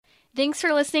Thanks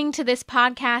for listening to this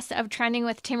podcast of Trending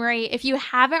with Timmerie. If you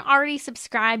haven't already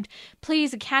subscribed,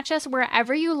 please catch us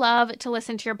wherever you love to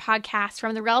listen to your podcast,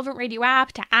 from the Relevant Radio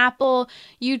app to Apple,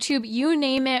 YouTube, you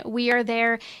name it, we are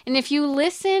there. And if you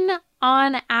listen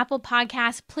on Apple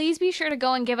Podcasts, please be sure to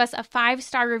go and give us a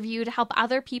 5-star review to help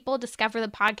other people discover the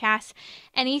podcast.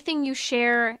 Anything you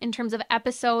share in terms of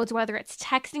episodes, whether it's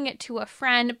texting it to a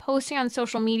friend, posting on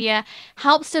social media,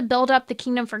 helps to build up the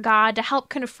kingdom for God, to help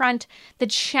confront the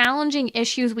challenging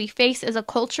issues we face as a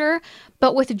culture,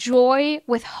 but with joy,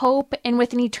 with hope, and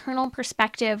with an eternal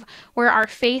perspective where our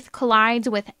faith collides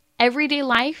with everyday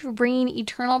life, bringing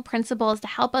eternal principles to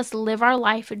help us live our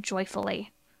life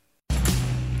joyfully.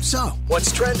 So,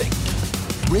 what's trending?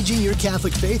 Bridging your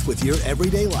Catholic faith with your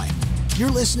everyday life.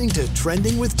 You're listening to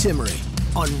Trending with Timmerie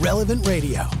on Relevant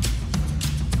Radio.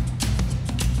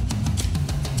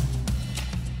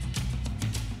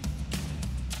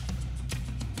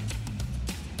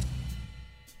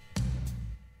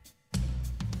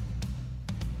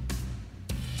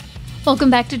 Welcome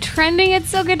back to Trending. It's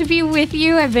so good to be with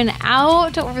you. I've been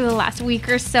out over the last week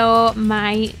or so.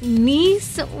 My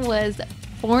niece was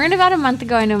born about a month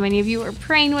ago. I know many of you were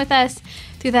praying with us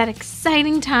through that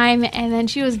exciting time, and then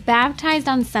she was baptized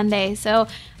on Sunday. So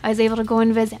I was able to go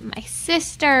and visit my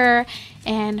sister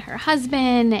and her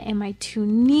husband and my two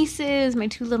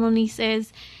little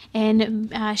nieces,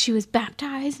 and she was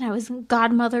baptized, and I was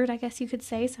godmothered, I guess you could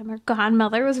say. So I'm her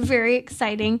godmother. It was very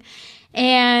exciting,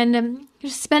 and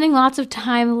just spending lots of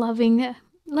time loving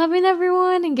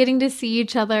everyone and getting to see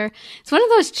each other. It's one of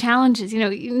those challenges,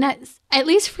 at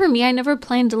least for me, I never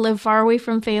planned to live far away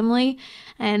from family.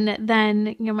 And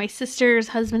then, my sister's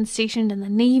husband's stationed in the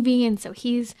Navy, and so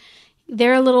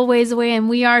they're a little ways away, and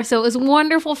we are. So it was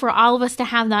wonderful for all of us to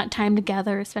have that time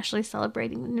together, especially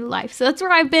celebrating the new life. So that's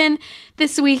where I've been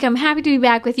this week. I'm happy to be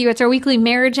back with you. It's our weekly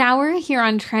marriage hour here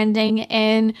on Trending,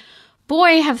 and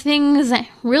boy, have things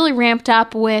really ramped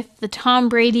up with the Tom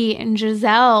Brady and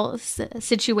Giselle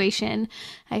situation.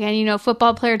 Again,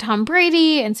 football player Tom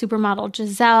Brady and supermodel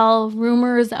Giselle,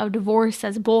 rumors of divorce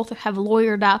as both have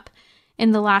lawyered up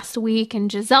in the last week. And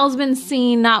Giselle's been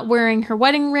seen not wearing her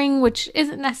wedding ring, which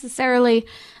isn't necessarily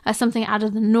something out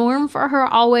of the norm for her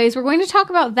always. We're going to talk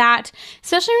about that,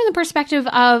 especially from the perspective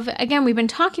of, again, we've been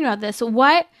talking about this.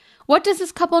 What does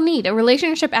this couple need? A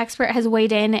relationship expert has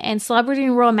weighed in, and celebrity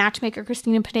and royal matchmaker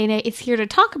Christina Pineda is here to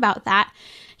talk about that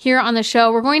here on the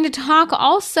show. We're going to talk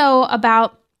also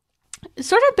about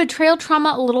sort of betrayal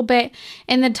trauma a little bit,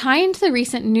 and the tie into the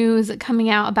recent news coming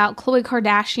out about Khloe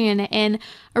Kardashian and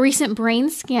a recent brain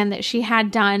scan that she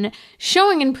had done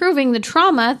showing and proving the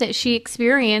trauma that she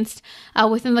experienced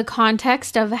within the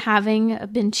context of having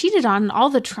been cheated on, and all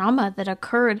the trauma that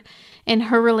occurred in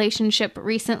her relationship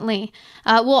recently.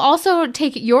 We'll also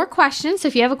take your questions. So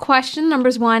if you have a question,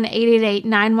 number's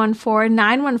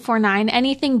 1-888-914-9149.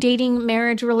 Anything dating,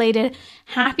 marriage related,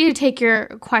 happy to take your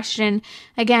question.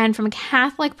 Again, from a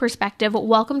Catholic perspective,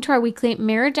 welcome to our weekly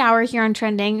marriage hour here on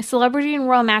Trending. Celebrity and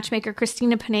royal matchmaker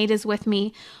Christina Pineda is with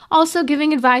me, also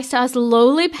giving advice to us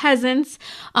lowly peasants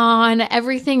on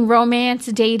everything romance,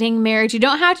 dating, marriage. You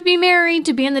don't have to be married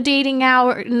to be in the dating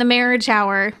hour, in the marriage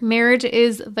hour. Marriage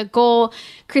is the goal.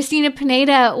 Christina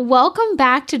Pineda, welcome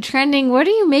back to Trending. What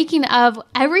are you making of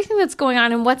everything that's going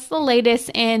on, and what's the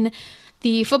latest in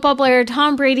the football player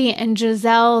Tom Brady and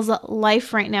Giselle's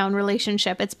life right now in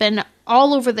relationship? It's been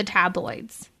all over the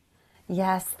tabloids.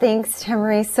 Yes, thanks,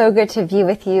 Timmerie. So good to be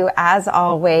with you as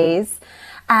always.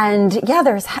 And yeah,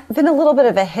 there's been a little bit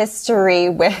of a history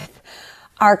with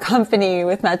our company,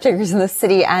 with Matchmakers in the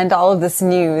City, and all of this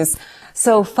news.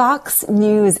 So Fox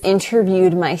News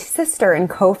interviewed my sister and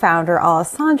co-founder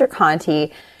Alessandra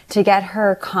Conti to get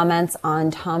her comments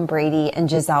on Tom Brady and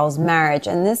Giselle's marriage.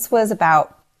 And this was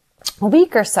about a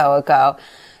week or so ago.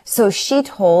 So she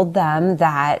told them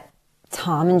that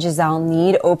Tom and Giselle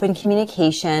need open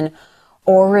communication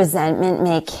or resentment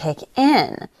may kick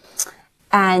in.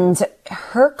 And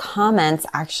her comments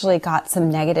actually got some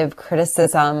negative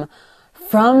criticism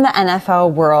from the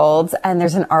NFL world. And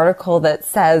there's an article that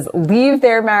says, "Leave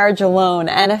their marriage alone.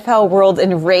 NFL world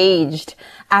enraged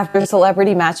after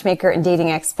celebrity matchmaker and dating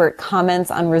expert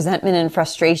comments on resentment and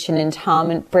frustration in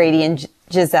Tom Brady and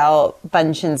Gisele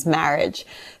Bündchen's marriage."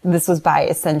 This was by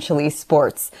Essentially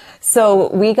Sports. So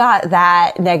we got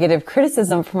that negative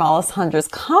criticism from Alessandra's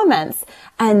comments.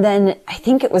 And then I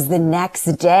think it was the next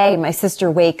day, my sister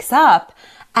wakes up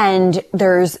and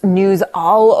there's news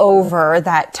all over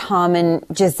that Tom and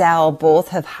Giselle both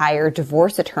have hired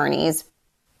divorce attorneys.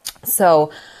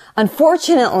 So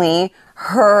unfortunately,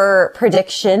 her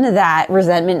prediction that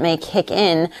resentment may kick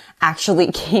in actually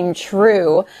came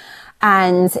true.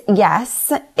 And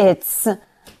yes, it's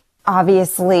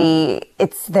obviously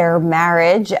it's their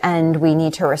marriage and we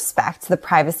need to respect the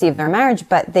privacy of their marriage,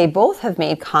 but they both have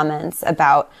made comments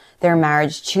about their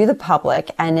marriage to the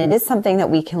public. And it is something that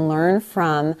we can learn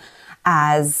from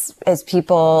as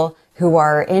people who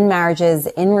are in marriages,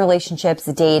 in relationships,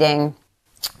 dating.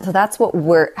 So that's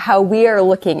how we are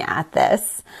looking at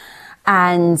this.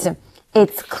 And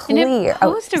it's clear. And it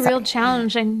posed a real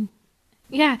challenge. And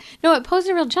it posed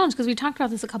a real challenge because we talked about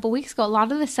this a couple weeks ago. A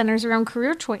lot of the centers around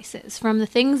career choices, from the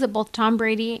things that both Tom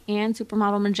Brady and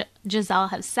supermodel Gisele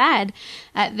have said.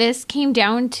 This came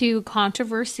down to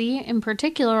controversy in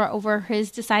particular over his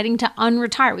deciding to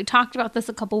unretire. We talked about this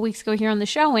a couple weeks ago here on the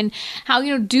show, and how,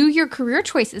 do your career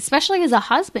choices, especially as a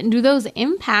husband, do those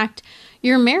impact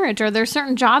your marriage? Are there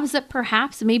certain jobs that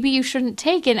perhaps maybe you shouldn't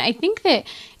take? And I think that,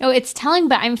 it's telling,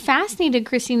 but I'm fascinated,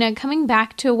 Christina, coming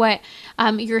back to what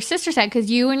your sister said,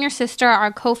 because you and your sister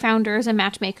are co-founders and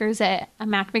matchmakers at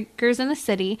Matchmakers in the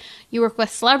City. You work with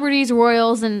celebrities,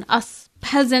 royals, and us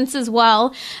peasants as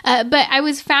well. But I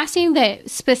was fascinated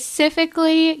that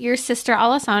specifically your sister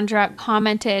Alessandra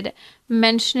commented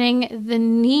mentioning the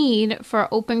need for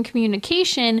open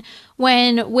communication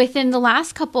when within the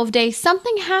last couple of days,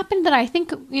 something happened that I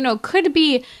think, could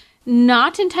be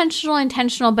not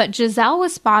intentional, but Gisele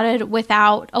was spotted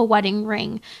without a wedding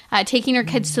ring, taking her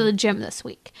kids to the gym this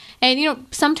week. And,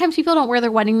 sometimes people don't wear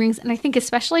their wedding rings. And I think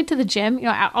especially to the gym,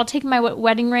 I'll take my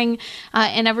wedding ring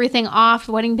and everything off,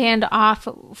 wedding band off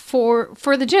for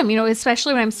the gym,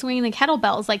 especially when I'm swinging the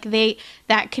kettlebells,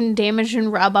 that can damage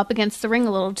and rub up against the ring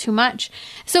a little too much.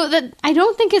 So that I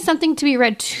don't think it's something to be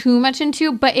read too much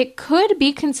into, but it could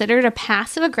be considered a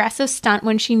passive aggressive stunt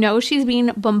when she knows she's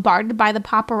being bombarded by the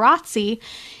paparazzi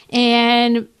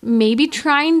and maybe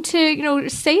trying to,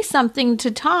 say something to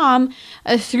Tom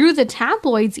through the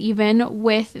tabloids, even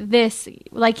with this,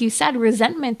 like you said,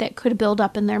 resentment that could build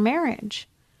up in their marriage.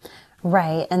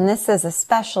 Right. And this is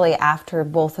especially after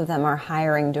both of them are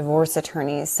hiring divorce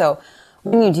attorneys. So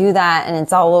when you do that and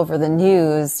it's all over the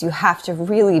news, you have to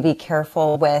really be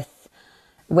careful with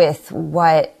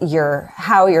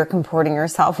how you're comporting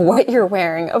yourself, what you're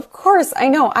wearing. Of course, I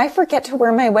know I forget to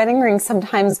wear my wedding ring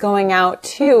sometimes going out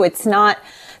too. It's not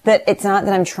that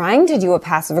I'm trying to do a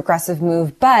passive aggressive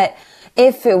move, but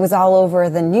if it was all over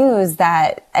the news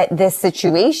that at this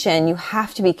situation, you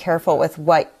have to be careful with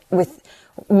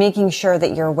making sure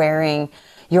that you're wearing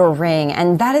your ring.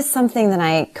 And that is something that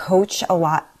I coach a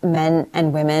lot, men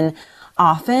and women,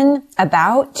 often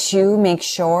about, to make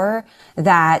sure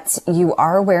that you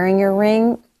are wearing your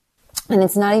ring. And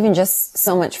it's not even just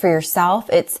so much for yourself.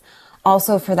 It's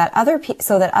also for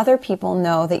so that other people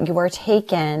know that you are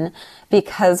taken.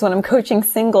 Because when I'm coaching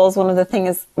singles, one of the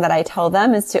things that I tell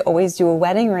them is to always do a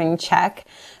wedding ring check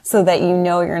so that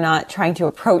you're not trying to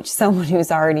approach someone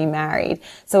who's already married.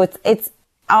 So it's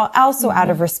also out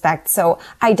of respect. So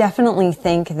I definitely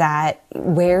think that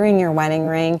wearing your wedding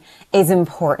ring is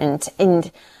important.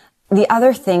 And the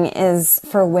other thing is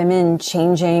for women,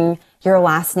 changing your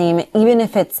last name, even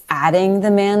if it's adding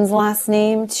the man's last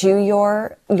name to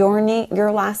your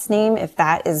last name, if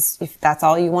that's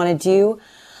all you want to do.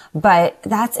 But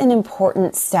that's an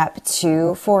important step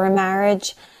too for a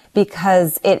marriage,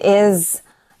 because it's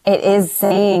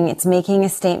making a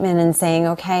statement and saying,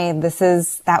 okay,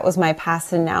 that was my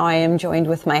past and now I am joined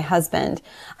with my husband.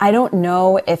 I don't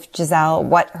know if Gisele,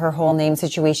 what her whole name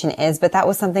situation is, but that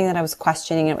was something that I was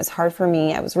questioning. It was hard for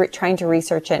me. I was trying to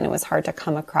research it and it was hard to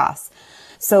come across.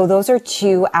 So those are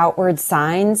two outward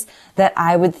signs that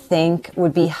I would think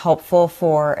would be helpful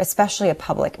for especially a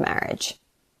public marriage.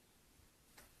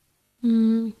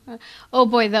 Oh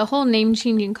boy, the whole name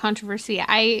changing controversy.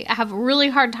 I have a really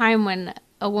hard time when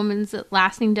a woman's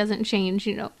last name doesn't change.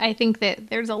 I think that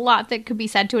there's a lot that could be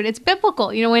said to it. It's biblical.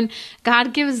 When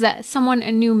God gives someone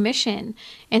a new mission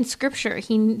in scripture,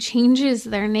 he changes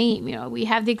their name. We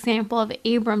have the example of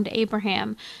Abram to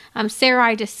Abraham,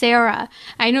 Sarai to Sarah.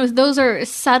 I know those are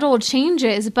subtle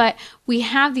changes, but we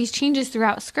have these changes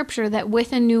throughout scripture that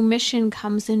with a new mission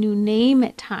comes a new name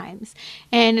at times.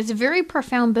 And it's very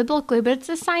profound biblically, but it's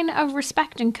a sign of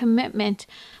respect and commitment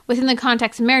within the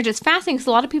context of marriage. It's fascinating because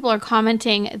a lot of people are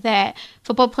commenting that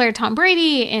football player Tom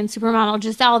Brady and supermodel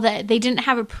Gisele, that they didn't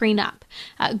have a prenup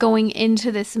going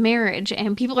into this marriage.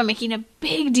 And people are making a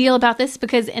big deal about this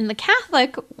because in the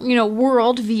Catholic,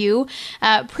 world view,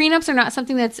 prenups are not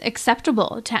something that's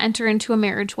acceptable to enter into a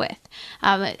marriage with.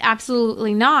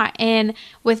 Absolutely not. And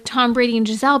with Tom Brady and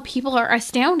Gisele, people are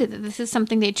astounded that this is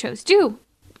something they chose to do.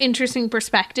 Interesting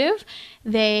perspective.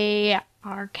 They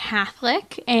are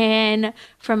Catholic, and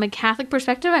from a Catholic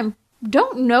perspective, I'm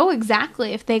don't know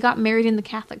exactly if they got married in the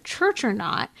Catholic Church or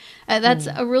not. That's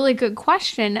a really good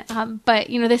question. But,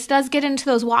 this does get into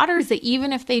those waters that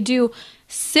even if they do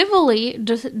civilly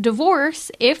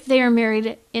divorce, if they are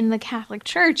married in the Catholic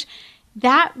Church,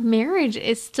 that marriage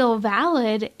is still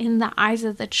valid in the eyes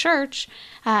of the church,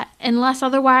 unless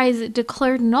otherwise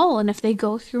declared null, and if they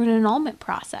go through an annulment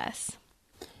process.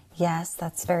 Yes,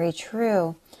 that's very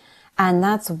true. And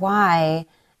that's why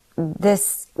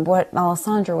what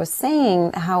Alessandra was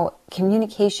saying, how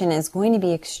communication is going to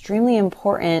be extremely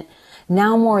important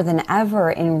now more than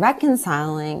ever in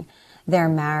reconciling their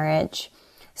marriage.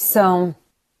 So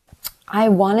I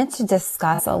wanted to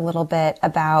discuss a little bit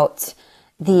about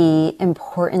the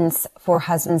importance for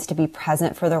husbands to be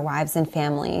present for their wives and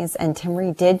families. And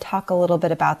Timmerie did talk a little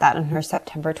bit about that on her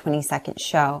September 22nd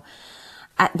show.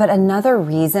 But another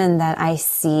reason that I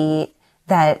see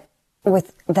that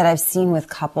I've seen with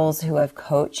couples who have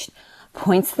coached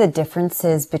points to the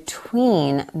differences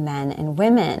between men and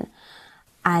women.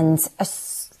 And a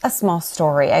small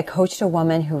story. I coached a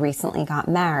woman who recently got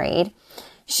married.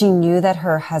 She knew that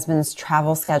her husband's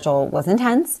travel schedule was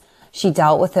intense. She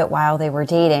dealt with it while they were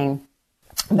dating,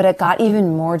 but it got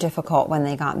even more difficult when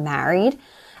they got married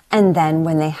and then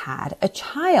when they had a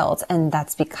child. And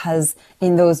that's because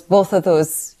in both of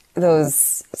those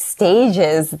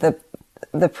stages,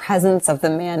 the presence of the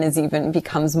man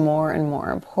becomes more and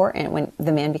more important when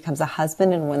the man becomes a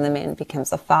husband and when the man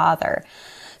becomes a father.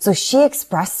 So she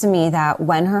expressed to me that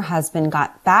when her husband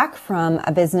got back from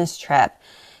a business trip,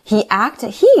 he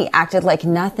acted like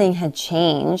nothing had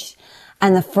changed.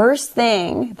 And the first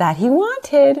thing that he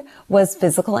wanted was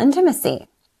physical intimacy.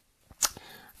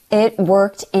 It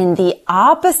worked in the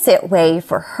opposite way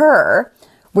for her,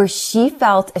 where she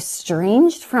felt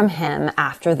estranged from him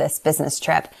after this business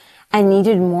trip and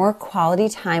needed more quality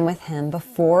time with him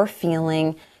before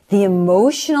feeling the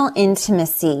emotional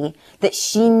intimacy that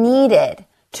she needed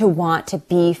to want to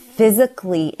be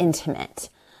physically intimate.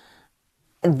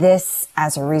 This,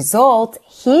 as a result,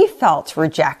 he felt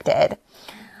rejected.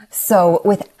 So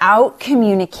without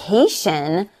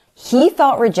communication, he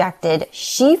felt rejected,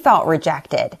 she felt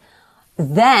rejected.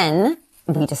 Then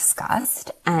we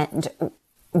discussed, and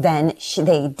then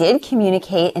they did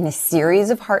communicate in a series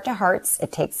of heart-to-hearts.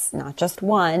 It takes not just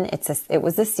one, it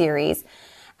was a series.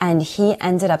 And he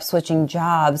ended up switching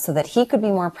jobs so that he could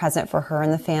be more present for her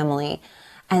and the family.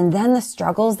 And then the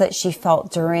struggles that she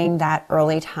felt during that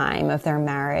early time of their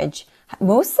marriage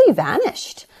mostly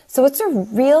vanished. So it's a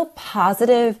real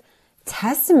positive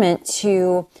testament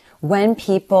to when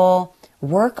people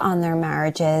work on their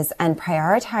marriages and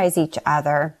prioritize each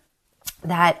other,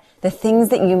 that the things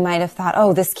that you might have thought,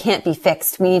 oh, this can't be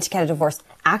fixed, we need to get a divorce,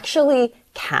 actually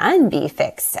can be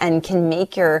fixed and can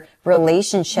make your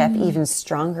relationship even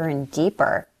stronger and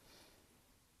deeper.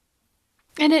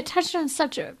 And it touched on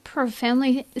such a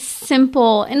profoundly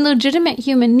simple and legitimate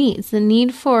human needs, the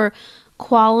need for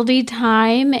quality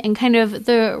time and kind of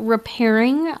the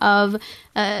repairing of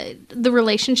the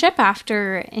relationship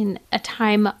after a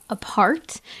time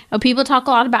apart. People talk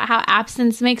a lot about how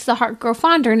absence makes the heart grow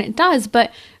fonder, and it does,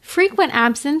 but frequent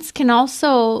absence can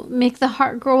also make the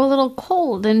heart grow a little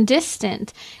cold and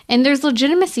distant. And there's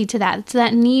legitimacy to that. It's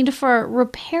that need for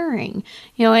repairing,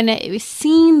 and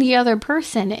seeing the other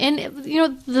person. And,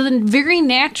 the very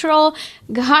natural,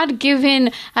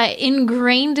 God-given,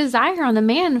 ingrained desire on the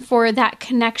man for that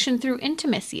connection through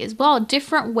intimacy as well.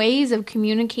 Different ways of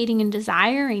communicating and desiring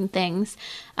things.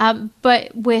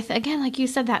 But with, again, like you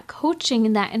said, that coaching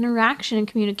and that interaction and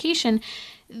communication,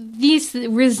 these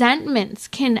resentments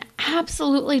can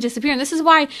absolutely disappear. And this is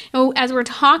why, as we're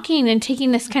talking and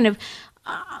taking this kind of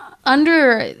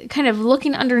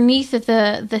looking underneath at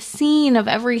the scene of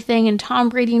everything in Tom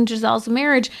Brady and Gisele's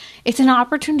marriage, it's an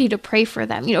opportunity to pray for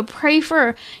them, pray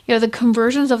for, the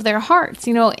conversions of their hearts,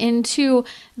 into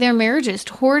their marriages,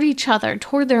 toward each other,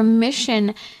 toward their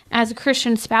mission as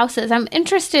Christian spouses. I'm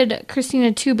interested,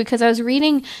 Christina, too, because I was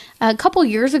reading a couple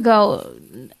years ago,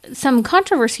 some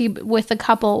controversy with a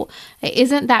couple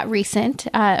isn't that recent,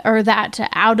 or that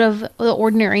out of the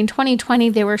ordinary. In 2020,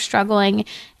 they were struggling,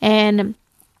 and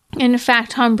in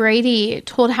fact, Tom Brady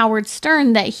told Howard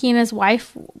Stern that he and his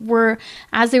wife were,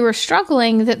 as they were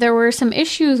struggling, that there were some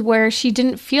issues where she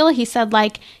didn't feel, he said,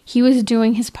 like he was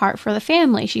doing his part for the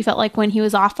family. She felt like when he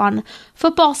was off on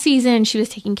football season, she was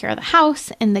taking care of the house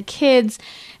and the kids.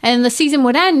 And the season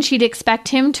would end, she'd expect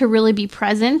him to really be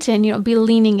present and, be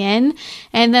leaning in.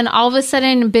 And then all of a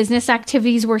sudden, business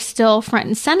activities were still front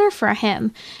and center for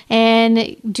him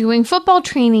and doing football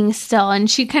training still. And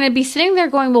she'd kind of be sitting there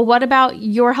going, well, what about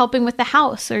your health helping with the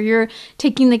house or you're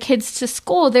taking the kids to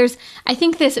school. There's, I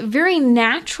think, this very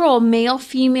natural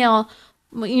male-female,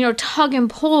 tug and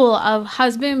pull of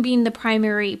husband being the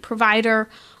primary provider,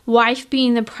 wife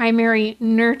being the primary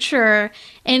nurturer,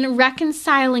 and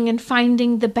reconciling and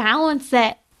finding the balance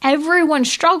that everyone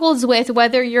struggles with,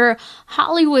 whether you're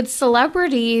Hollywood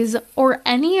celebrities or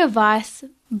any of us,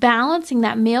 balancing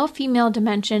that male-female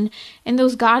dimension and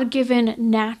those God-given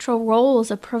natural roles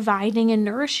of providing and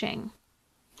nourishing.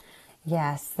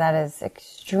 Yes, that is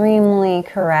extremely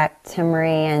correct,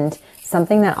 Timmerie, and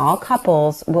something that all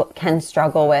couples can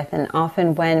struggle with. And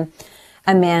often when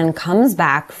a man comes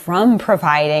back from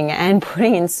providing and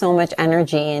putting in so much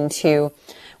energy into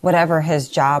whatever his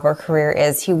job or career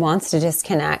is, he wants to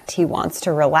disconnect. He wants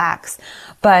to relax.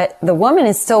 But the woman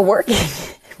is still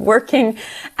working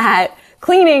at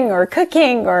cleaning or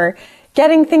cooking or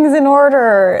getting things in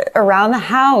order around the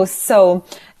house. So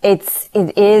it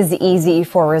is easy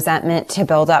for resentment to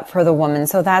build up for the woman.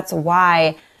 So that's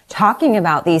why talking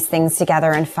about these things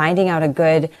together and finding out a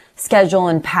good schedule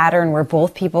and pattern where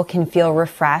both people can feel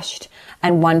refreshed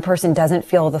and one person doesn't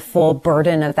feel the full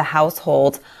burden of the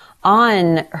household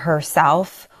on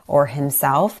herself or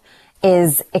himself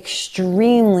is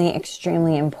extremely,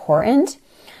 extremely important.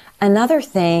 Another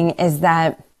thing is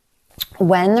that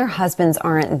when their husbands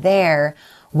aren't there,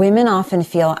 women often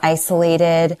feel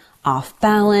isolated, off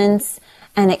balance,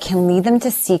 and it can lead them to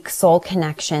seek soul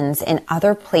connections in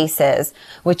other places,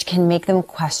 which can make them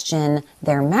question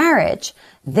their marriage.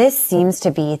 This seems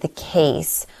to be the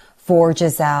case for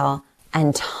Giselle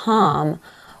and Tom,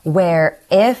 where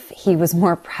if he was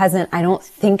more present, I don't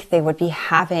think they would be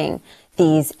having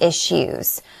these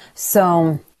issues.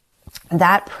 So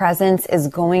that presence is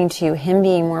going to him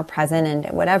being more present and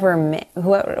whatever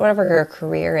her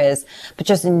career is, but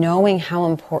just knowing how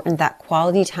important that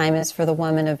quality time is for the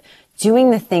woman of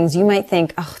doing the things you might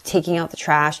think, oh, taking out the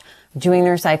trash, doing the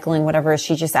recycling, whatever.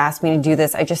 She just asked me to do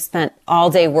this. I just spent all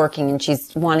day working and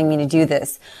she's wanting me to do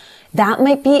this. That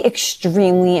might be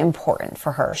extremely important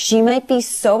for her. She might be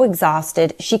so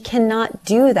exhausted, she cannot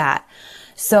do that.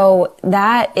 So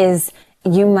that is,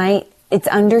 it's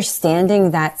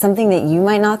understanding that something that you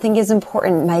might not think is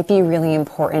important might be really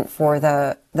important for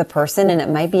the person, and it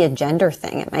might be a gender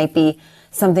thing. It might be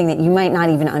something that you might not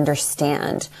even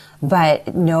understand.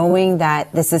 But knowing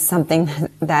that this is something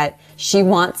that she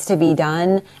wants to be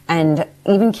done, and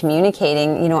even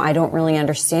communicating, I don't really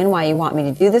understand why you want me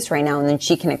to do this right now. And then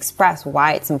she can express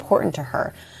why it's important to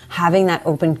her. Having that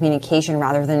open communication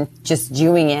rather than just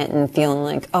doing it and feeling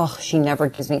like, oh, she never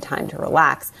gives me time to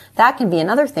relax. That can be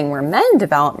another thing where men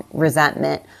develop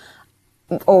resentment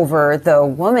over the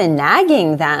woman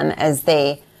nagging them as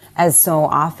so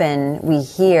often we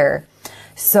hear.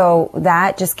 So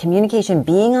that just communication,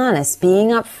 being honest,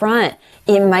 being upfront,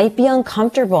 it might be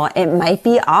uncomfortable. It might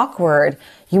be awkward.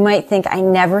 You might think, I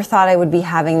never thought I would be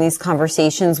having these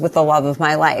conversations with the love of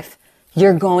my life.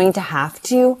 You're going to have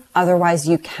to, otherwise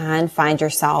you can find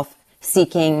yourself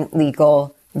seeking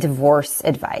legal divorce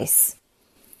advice.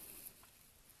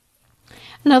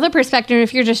 Another perspective,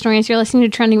 if you're just joining us, you're listening to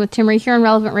Trending with Timmerie here on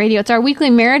Relevant Radio. It's our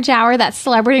weekly marriage hour. That's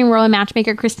celebrity and royal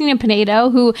matchmaker Christina Pinedo,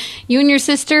 who you and your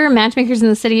sister, matchmakers in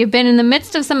the city, have been in the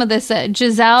midst of some of this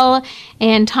Giselle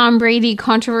and Tom Brady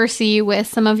controversy with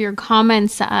some of your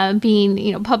comments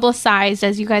being, publicized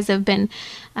as you guys have been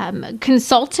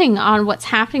consulting on what's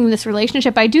happening in this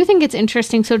relationship. I do think it's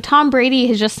interesting. So Tom Brady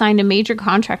has just signed a major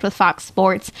contract with Fox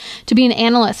Sports to be an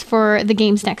analyst for the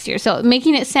games next year. So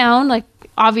making it sound like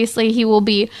obviously he will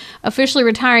be officially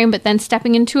retiring, but then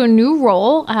stepping into a new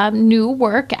role, new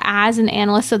work as an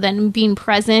analyst. So then being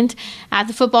present at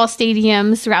the football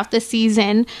stadiums throughout the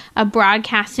season,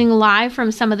 broadcasting live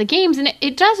from some of the games. And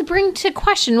it does bring to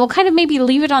question, we'll kind of maybe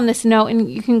leave it on this note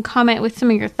and you can comment with some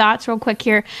of your thoughts real quick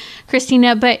here,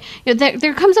 Christina. But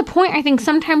there comes a point, I think,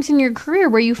 sometimes in your career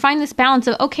where you find this balance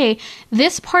of, okay,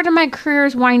 this part of my career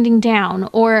is winding down,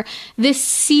 or this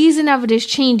season of it is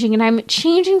changing and I'm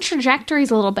changing trajectories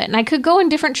a little bit, and I could go in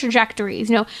different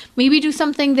trajectories, maybe do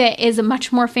something that is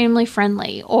much more family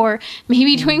friendly, or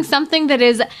maybe doing something that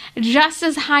is just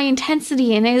as high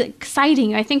intensity and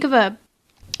exciting. I think of a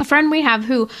friend we have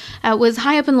who was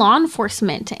high up in law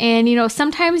enforcement. And,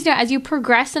 sometimes as you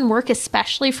progress in work,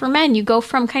 especially for men, you go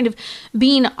from kind of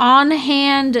being on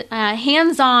hand,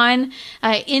 hands-on,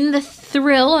 in the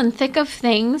thrill and thick of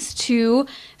things to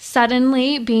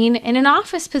suddenly being in an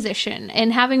office position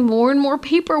and having more and more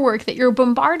paperwork that you're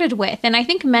bombarded with. And I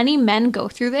think many men go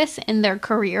through this in their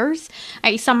careers.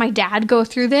 I saw my dad go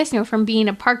through this, from being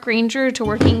a park ranger to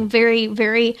working very,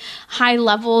 very high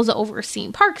levels,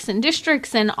 overseeing parks and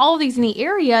districts and all these neat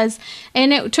areas.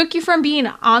 And it took you from being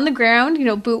on the ground,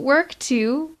 boot work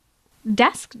to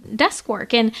desk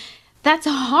work. And that's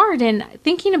hard. And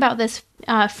thinking about this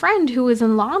friend who was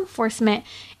in law enforcement,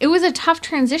 it was a tough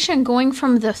transition going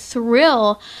from the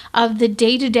thrill of the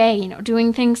day-to-day,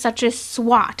 doing things such as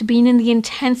SWAT, being in the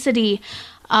intensity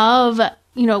of,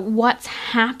 what's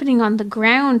happening on the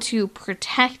ground to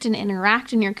protect and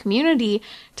interact in your community,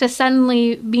 to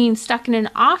suddenly being stuck in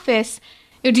an office.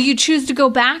 Do you choose to go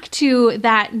back to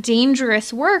that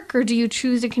dangerous work, or do you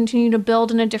choose to continue to build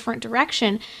in a different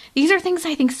direction? These are things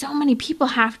I think so many people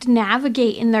have to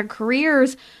navigate in their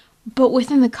careers, but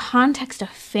within the context of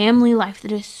family life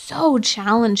that is so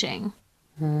challenging.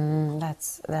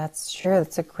 That's true.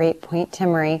 That's a great point,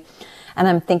 Timmerie. And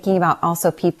I'm thinking about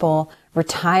also people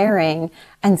retiring,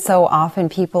 and so often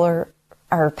people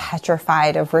are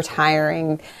petrified of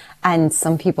retiring, and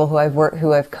some people who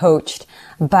I've coached,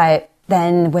 but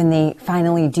then when they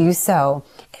finally do so,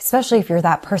 especially if you're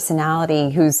that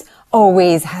personality who's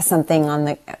always has something on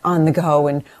the go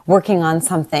and working on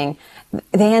something,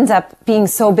 they end up being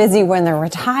so busy when they're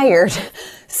retired.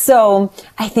 So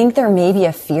I think there may be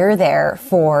a fear there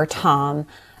for Tom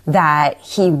that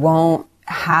he won't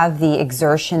have the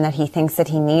exertion that he thinks that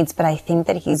he needs, but I think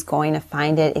that he's going to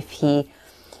find it if he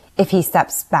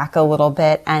steps back a little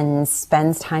bit and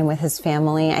spends time with his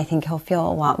family. I think he'll feel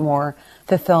a lot more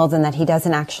fulfilled, and that he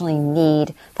doesn't actually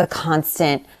need the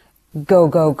constant go,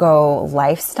 go, go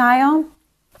lifestyle.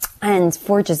 And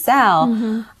for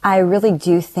Giselle, I really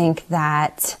do think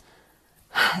that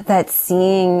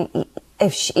seeing,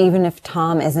 even if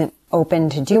Tom isn't open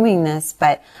to doing this,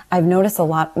 but I've noticed a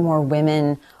lot more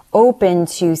women open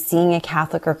to seeing a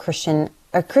Catholic or Christian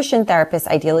therapist,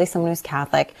 ideally someone who's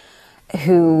Catholic,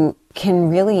 who can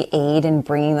really aid in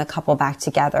bringing the couple back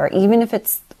together, even if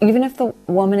the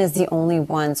woman is the only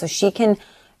one, so she can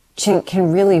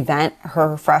really vent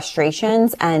her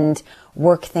frustrations and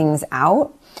work things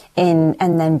out, and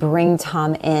then bring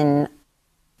Tom in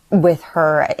with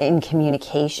her in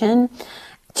communication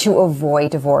to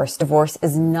avoid divorce. Divorce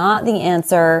is not the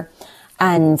answer.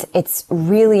 And it's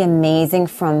really amazing,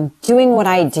 from doing what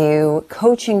I do,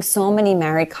 coaching so many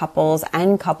married couples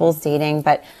and couples dating,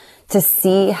 but to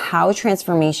see how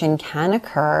transformation can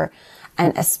occur,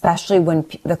 and especially when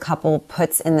the couple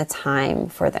puts in the time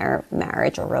for their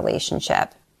marriage or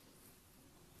relationship.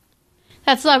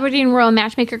 That's celebrity and royal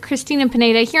matchmaker Christina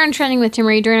Pineda here on Trending with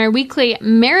Timmerie during our weekly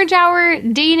marriage hour,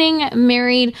 Dating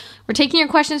Married. We're taking your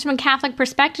questions from a Catholic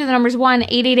perspective. The number's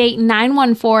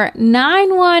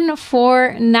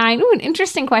 1-888-914-9149. Ooh, an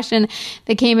interesting question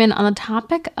that came in on the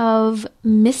topic of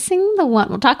missing the one.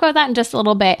 We'll talk about that in just a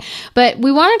little bit. But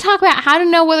we want to talk about how to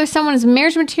know whether someone is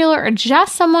marriage material or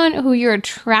just someone who you're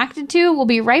attracted to. We'll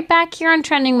be right back here on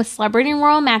Trending with celebrity and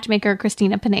royal matchmaker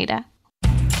Christina Pineda.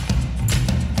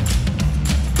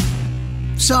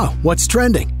 So, what's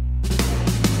trending?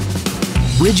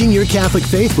 Bridging your Catholic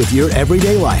faith with your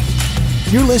everyday life.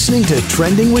 You're listening to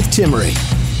Trending with Timmerie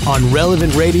on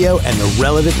Relevant Radio and the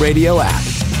Relevant Radio app.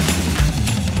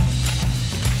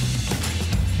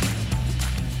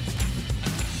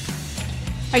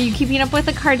 Are you keeping up with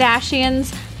the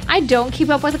Kardashians? I don't keep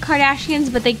up with the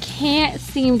Kardashians, but they can't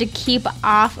seem to keep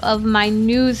off of my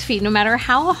news feed no matter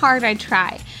how hard I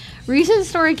try. Recent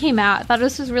story came out. I thought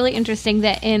this was really interesting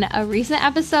that in a recent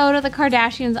episode of the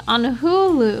Kardashians on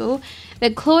Hulu,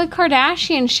 that Khloe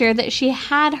Kardashian shared that she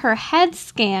had her head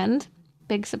scanned.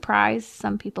 Big surprise.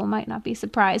 Some people might not be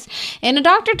surprised. And a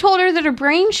doctor told her that her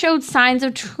brain showed signs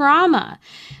of trauma.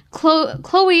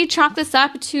 Khloe chalked this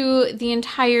up to the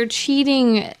entire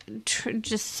cheating,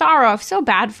 just sorrow. I feel so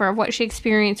bad for what she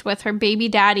experienced with her baby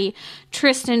daddy,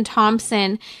 Tristan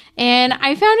Thompson. And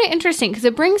I found it interesting because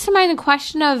it brings to mind the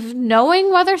question of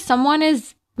knowing whether someone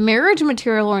is marriage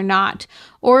material or not,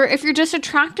 or if you're just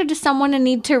attracted to someone and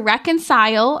need to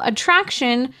reconcile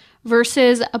attraction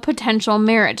versus a potential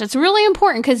marriage. It's really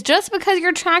important because just because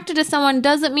you're attracted to someone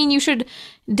doesn't mean you should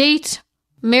date,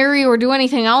 marry, or do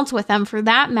anything else with them for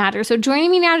that matter. So joining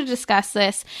me now to discuss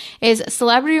this is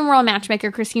celebrity and royal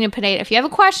matchmaker Christina Pineda. If you have a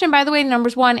question, by the way, the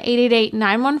number's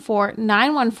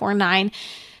 1-888-914-9149.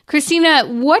 Christina,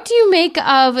 what do you make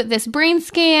of this brain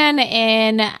scan,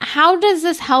 and how does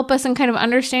this help us in kind of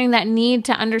understanding that need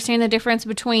to understand the difference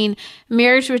between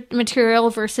marriage material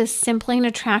versus simply an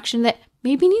attraction that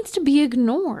maybe needs to be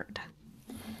ignored?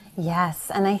 Yes,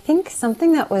 and I think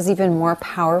something that was even more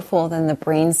powerful than the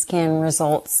brain scan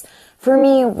results for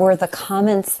me were the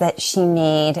comments that she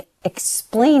made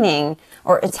explaining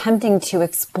or attempting to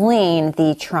explain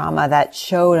the trauma that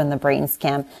showed on the brain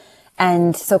scan.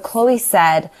 And so Chloe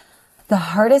said, the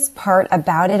hardest part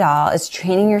about it all is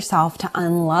training yourself to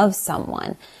unlove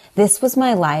someone. This was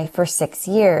my life for 6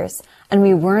 years. And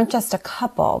we weren't just a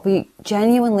couple. We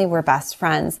genuinely were best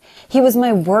friends. He was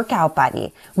my workout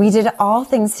buddy. We did all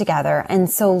things together. And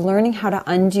so learning how to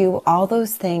undo all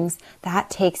those things, that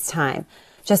takes time.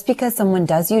 Just because someone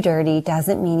does you dirty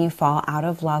doesn't mean you fall out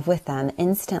of love with them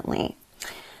instantly.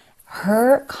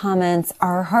 Her comments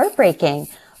are heartbreaking,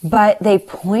 but they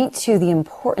point to the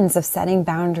importance of setting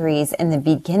boundaries in the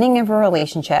beginning of a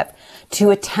relationship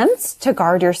to attempt to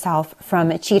guard yourself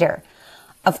from a cheater.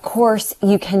 Of course,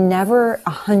 you can never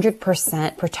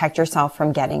 100% protect yourself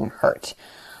from getting hurt,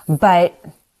 but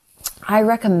I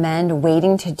recommend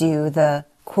waiting to do the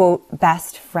quote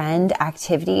best friend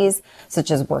activities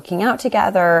such as working out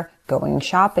together, going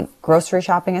shopping, grocery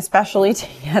shopping especially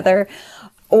together,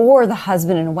 or the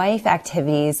husband and wife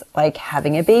activities like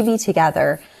having a baby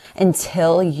together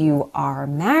until you are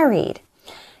married.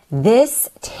 This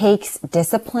takes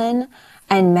discipline,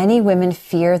 and many women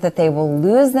fear that they will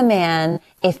lose the man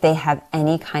if they have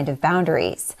any kind of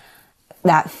boundaries.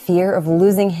 That fear of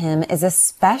losing him is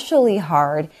especially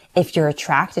hard if you're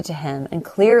attracted to him. And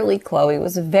clearly, Chloe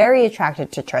was very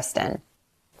attracted to Tristan.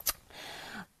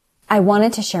 I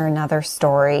wanted to share another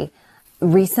story.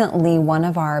 Recently, one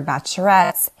of our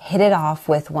bachelorettes hit it off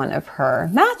with one of her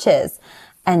matches,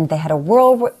 and they had a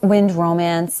whirlwind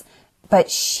romance, but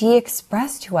she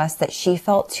expressed to us that she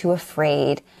felt too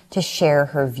afraid to share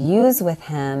her views with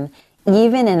him,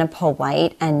 even in a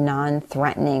polite and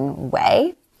non-threatening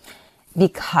way,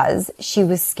 because she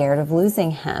was scared of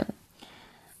losing him.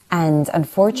 And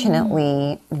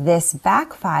unfortunately, this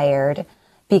backfired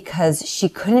because she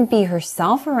couldn't be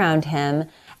herself around him,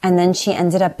 and then she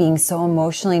ended up being so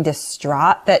emotionally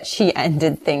distraught that she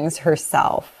ended things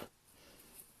herself.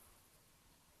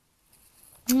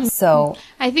 So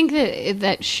I think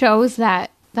that shows that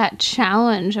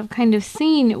challenge of kind of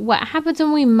seeing what happens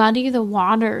when we muddy the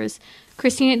waters.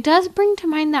 Christine, it does bring to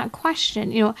mind that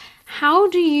question, how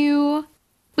do you,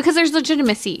 because there's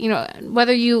legitimacy,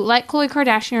 whether you like Khloe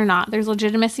Kardashian or not, there's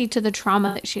legitimacy to the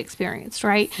trauma that she experienced,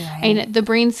 right? And the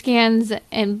brain scans,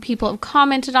 and people have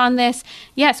commented on this.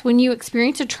 Yes, when you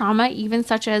experience a trauma, even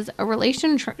such as a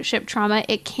relationship trauma,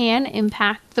 it can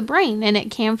impact the brain, and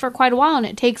it can for quite a while. And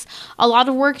it takes a lot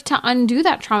of work to undo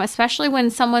that trauma, especially when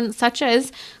someone such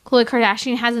as Khloe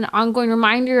Kardashian has an ongoing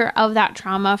reminder of that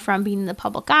trauma from being in the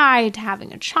public eye to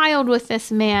having a child with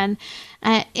this man.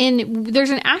 And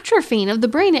there's an atrophying of the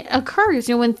brain. It occurs,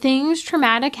 when things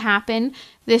traumatic happen,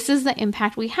 this is the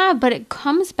impact we have. But it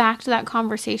comes back to that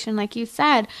conversation, like you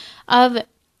said, of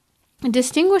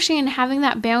distinguishing and having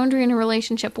that boundary in a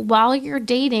relationship while you're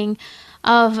dating,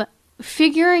 of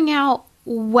figuring out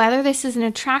whether this is an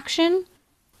attraction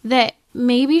that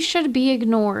maybe should be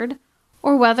ignored,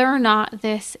 or whether or not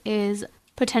this is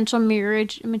potential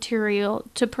marriage material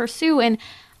to pursue. And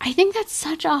I think that's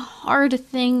such a hard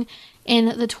thing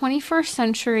in the 21st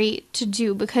century to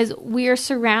do, because we are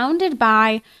surrounded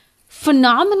by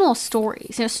phenomenal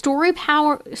stories.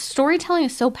 Storytelling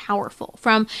is so powerful,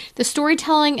 from the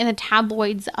storytelling in the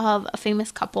tabloids of a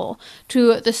famous couple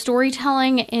to the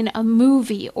storytelling in a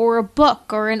movie or a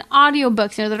book or in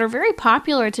audiobooks, that are very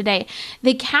popular today.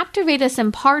 They captivate us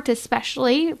in part,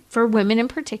 especially for women in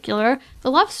particular,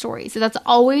 the love stories. So that's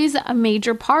always a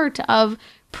major part of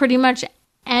pretty much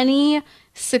any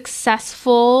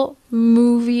successful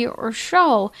movie or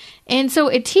show. And so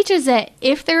it teaches that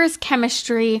if there is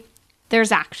chemistry,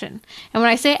 there's action. And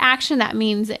when I say action, that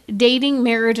means dating,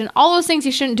 marriage, and all those things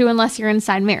you shouldn't do unless you're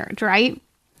inside marriage, right?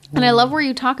 And I love where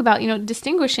you talk about,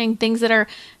 distinguishing things that are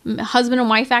husband and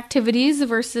wife activities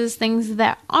versus things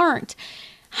that aren't.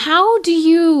 How do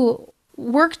you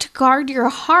work to guard your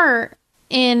heart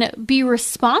and be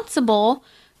responsible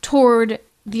toward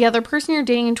the other person you're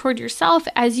dating and toward yourself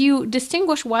as you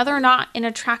distinguish whether or not an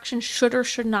attraction should or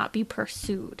should not be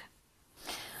pursued?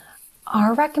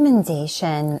 Our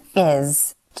recommendation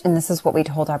is, and this is what we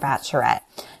told our bachelorette,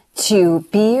 to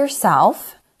be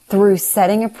yourself through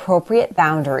setting appropriate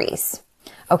boundaries.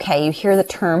 Okay, you hear the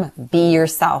term be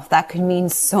yourself. That could mean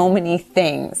so many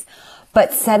things.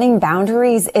 But setting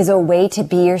boundaries is a way to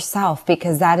be yourself,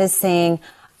 because that is saying,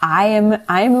 I am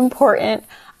important.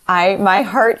 My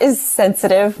heart is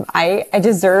sensitive. I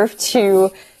deserve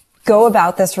to go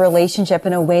about this relationship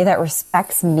in a way that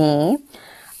respects me.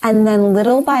 And then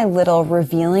little by little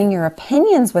revealing your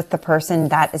opinions with the person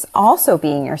that is also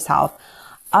being yourself.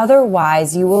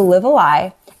 Otherwise, you will live a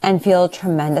lie and feel a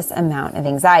tremendous amount of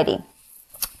anxiety.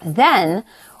 Then,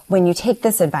 when you take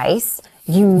this advice,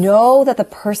 you know that the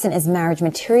person is marriage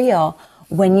material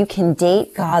when you can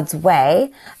date God's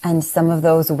way. And some of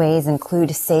those ways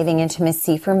include saving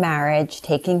intimacy for marriage,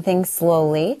 taking things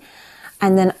slowly,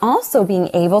 and then also being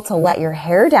able to let your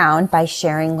hair down by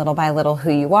sharing little by little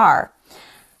who you are.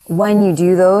 When you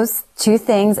do those two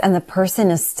things and the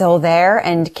person is still there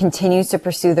and continues to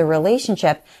pursue the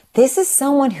relationship, this is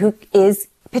someone who is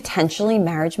potentially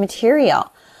marriage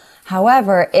material.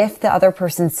 However, if the other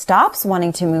person stops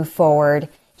wanting to move forward,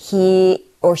 he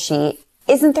or she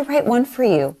isn't the right one for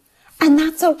you. And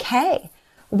that's okay.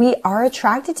 We are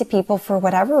attracted to people for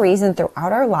whatever reason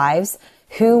throughout our lives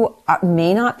who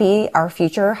may not be our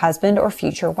future husband or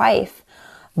future wife.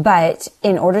 But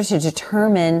in order to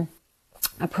determine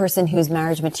a person who's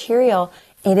marriage material,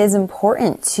 it is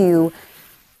important to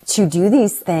do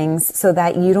these things so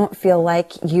that you don't feel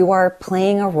like you are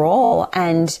playing a role,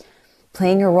 and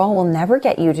playing a role will never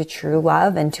get you to true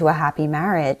love and to a happy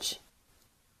marriage.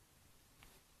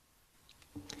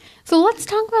 So let's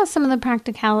talk about some of the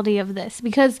practicality of this,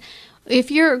 because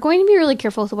if you're going to be really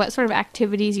careful with what sort of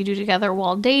activities you do together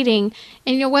while dating,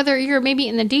 and whether you're maybe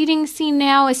in the dating scene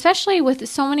now, especially with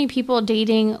so many people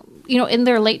dating, in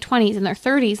their late 20s, in their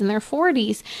 30s, in their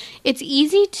 40s, it's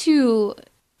easy to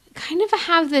kind of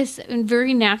have this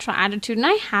very natural attitude, and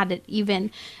I had it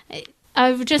even,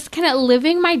 of just kind of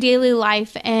living my daily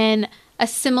life and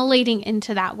assimilating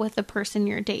into that with the person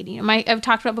you're dating. I've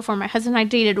talked about before, my husband and I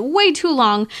dated way too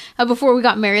long before we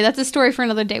got married. That's a story for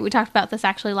another day. We talked about this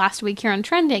actually last week here on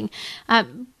Trending.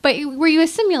 But where you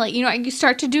assimilate, you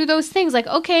start to do those things like,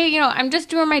 okay, I'm just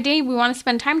doing my day. We want to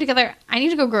spend time together. I need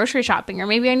to go grocery shopping, or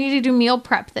maybe I need to do meal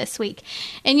prep this week.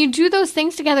 And you do those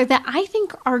things together that I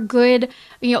think are good,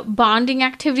 bonding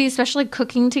activities, especially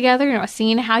cooking together,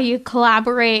 seeing how you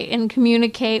collaborate and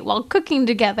communicate while cooking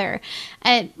together.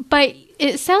 But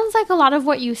it sounds like a lot of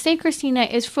what you say, Christina,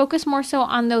 is focused more so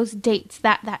on those dates,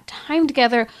 that time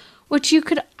together, which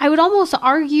I would almost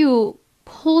argue,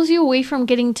 pulls you away from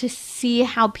getting to see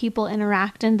how people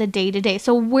interact in the day-to-day.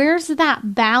 So where's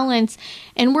that balance,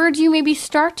 and where do you maybe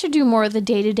start to do more of the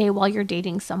day-to-day while you're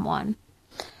dating someone?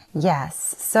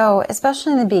 Yes. So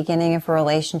especially in the beginning of a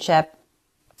relationship,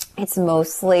 it's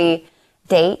mostly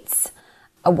dates,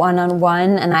 a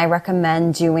one-on-one, and I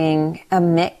recommend doing a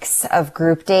mix of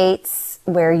group dates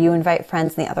where you invite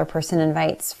friends and the other person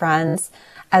invites friends,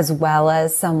 as well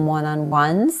as some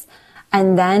one-on-ones.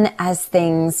 And then as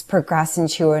things progress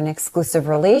into an exclusive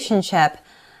relationship,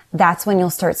 that's when you'll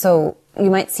start. So you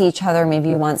might see each other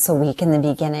maybe once a week in the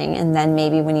beginning. And then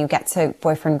maybe when you get to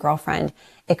boyfriend, girlfriend,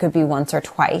 it could be once or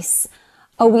twice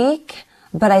a week.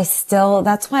 But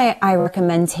that's why I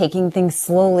recommend taking things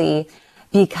slowly,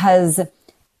 because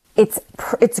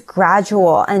it's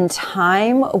gradual, and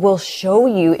time will show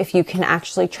you if you can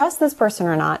actually trust this person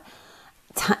or not.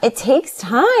 It takes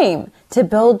time to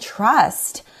build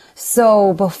trust.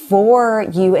 So before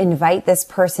you invite this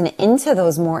person into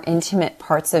those more intimate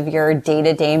parts of your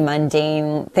day-to-day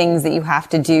mundane things that you have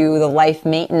to do, the life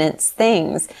maintenance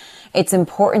things, it's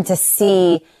important to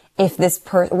see if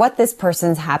what this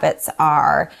person's habits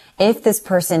are, if this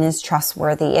person is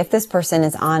trustworthy, if this person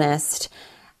is honest,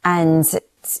 and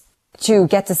to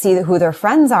get to see who their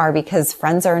friends are, because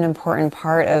friends are an important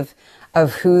part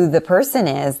of who the person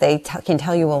is. They can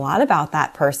tell you a lot about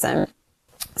that person.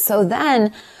 So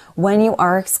then when you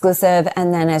are exclusive,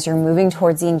 and then as you're moving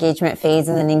towards the engagement phase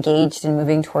and then engaged and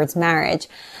moving towards marriage,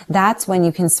 that's when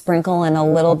you can sprinkle in a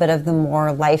little bit of the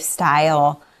more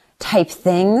lifestyle type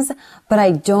things. But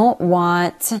I don't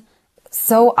want,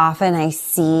 so often I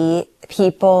see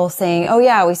people saying, oh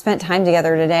yeah, we spent time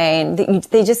together today. And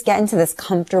they just get into this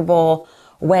comfortable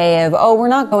way of, oh, we're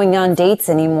not going on dates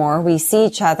anymore. We see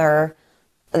each other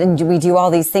and we do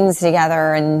all these things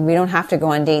together, and we don't have to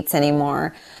go on dates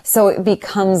anymore. So it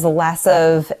becomes less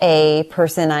of a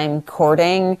person I'm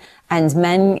courting, and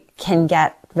men can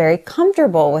get very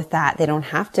comfortable with that. They don't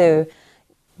have to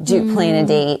plan a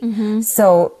date. Mm-hmm.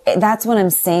 So that's what I'm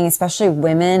saying, especially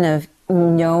women, of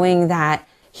knowing that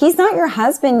he's not your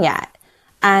husband yet,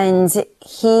 and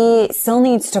he still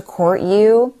needs to court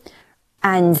you.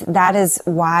 And that is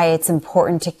why it's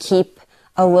important to keep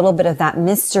a little bit of that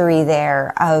mystery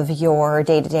there of your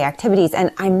day-to-day activities.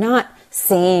 And I'm not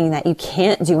saying that you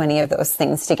can't do any of those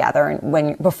things together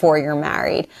before you're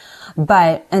married,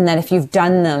 and that if you've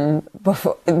done them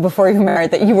before you're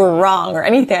married, that you were wrong or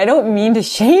anything. I don't mean to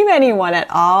shame anyone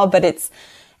at all, but it's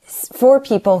for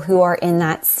people who are in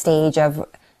that stage of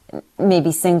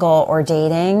maybe single or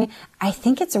dating. I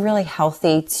think it's really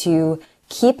healthy to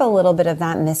keep a little bit of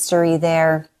that mystery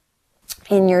there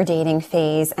in your dating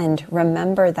phase, and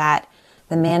remember that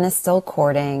the man is still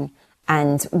courting,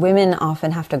 and women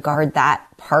often have to guard that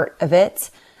part of it.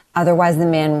 Otherwise, the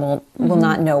man will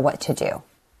not know what to do.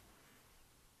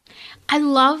 I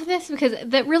love this because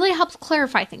that really helps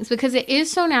clarify things, because it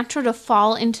is so natural to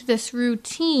fall into this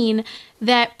routine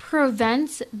that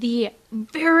prevents the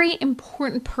very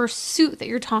important pursuit that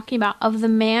you're talking about of the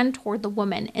man toward the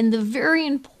woman, and the very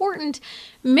important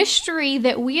mystery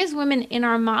that we as women in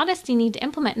our modesty need to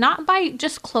implement, not by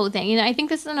just clothing. And I think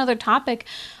this is another topic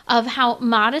of how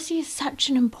modesty is such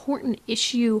an important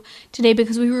issue today,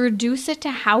 because we reduce it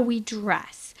to how we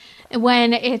dress,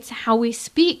 when it's how we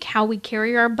speak, how we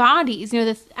carry our bodies,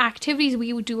 the activities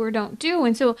we do or don't do.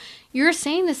 And so you're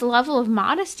saying this level of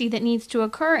modesty that needs to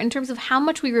occur in terms of how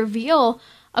much we reveal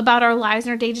about our lives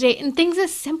and our day-to-day, and things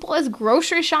as simple as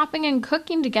grocery shopping and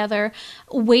cooking together,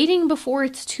 waiting before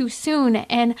it's too soon.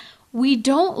 And we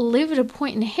don't live at a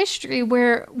point in history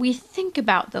where we think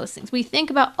about those things. We think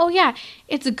about, oh yeah,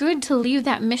 it's good to leave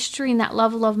that mystery and that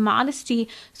level of modesty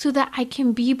so that I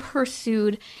can be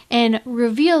pursued and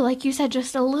reveal, like you said,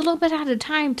 just a little bit at a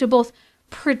time, to both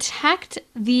protect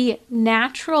the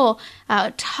natural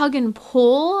tug and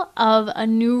pull of a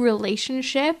new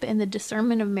relationship and the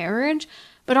discernment of marriage,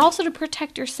 but also to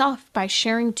protect yourself by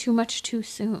sharing too much too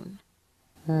soon.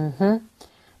 Mm-hmm.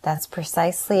 That's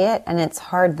precisely it. And it's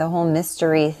hard. The whole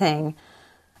mystery thing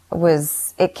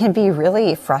it can be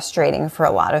really frustrating for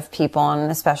a lot of people, and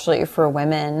especially for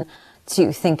women,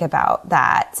 to think about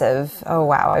that of, oh,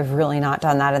 wow, I've really not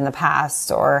done that in the past,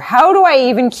 or how do I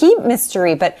even keep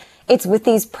mystery? But it's with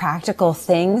these practical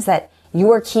things that you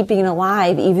are keeping it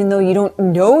alive, even though you don't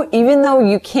know, even though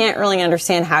you can't really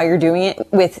understand how you're doing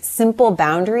it. With simple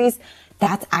boundaries,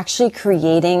 that's actually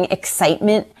creating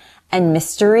excitement and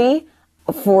mystery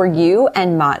for you.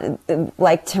 And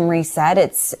like Timmerie said,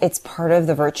 it's part of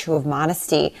the virtue of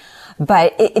modesty.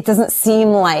 But it doesn't seem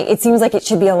like, it seems like it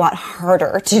should be a lot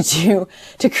harder to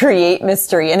create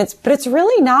mystery. But it's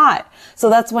really not. So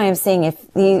that's why I'm saying, if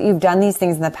you've done these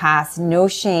things in the past, no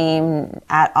shame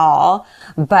at all.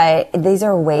 But these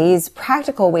are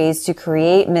practical ways to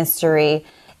create mystery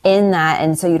in that.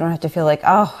 And so you don't have to feel like,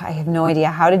 oh, I have no idea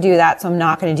how to do that, so I'm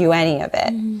not going to do any of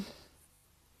it. Mm-hmm.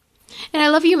 And I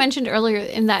love you mentioned earlier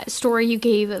in that story you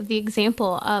gave of the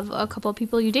example of a couple of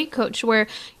people you date coach, where,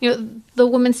 the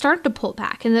woman started to pull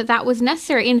back, and that was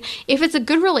necessary. And if it's a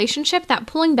good relationship, that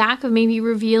pulling back of maybe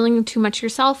revealing too much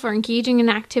yourself or engaging in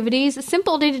activities,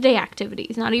 simple day-to-day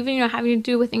activities, not even, having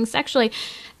to do with things sexually,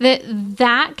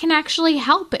 that can actually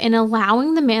help in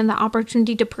allowing the man the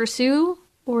opportunity to pursue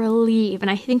or leave. And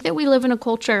I think that we live in a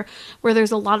culture where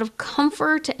there's a lot of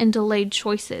comfort and delayed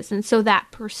choices. And so that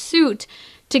pursuit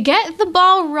to get the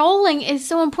ball rolling is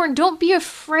so important. Don't be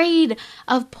afraid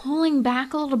of pulling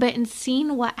back a little bit and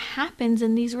seeing what happens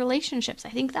in these relationships.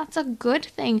 I think that's a good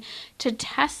thing, to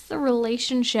test the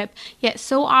relationship. Yet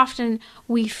so often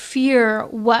we fear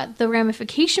what the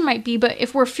ramification might be. But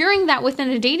if we're fearing that within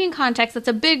a dating context, that's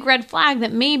a big red flag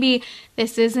that maybe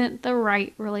this isn't the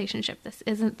right relationship. This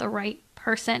isn't the right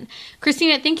person.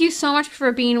 Christina, thank you so much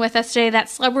for being with us today. That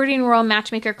celebrity and royal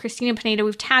matchmaker, Christina Pineda.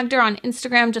 We've tagged her on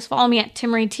Instagram. Just follow me at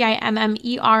Timmerie,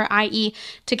 Timmerie,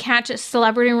 to catch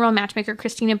celebrity and royal matchmaker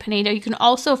Christina Pineda. You can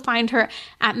also find her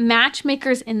at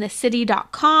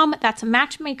matchmakersinthecity.com. That's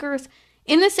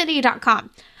matchmakersinthecity.com.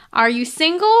 Are you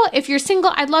single? If you're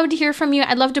single, I'd love to hear from you.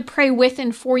 I'd love to pray with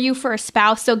and for you for a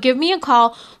spouse. So give me a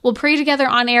call. We'll pray together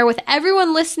on air with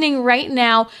everyone listening right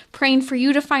now, praying for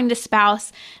you to find a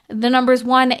spouse. The number is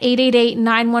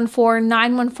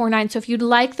 1-888-914-9149. So if you'd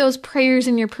like those prayers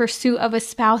in your pursuit of a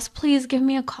spouse, please give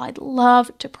me a call. I'd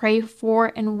love to pray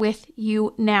for and with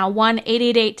you now.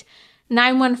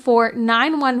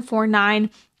 1-888-914-9149.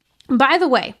 By the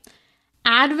way,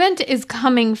 Advent is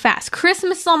coming fast.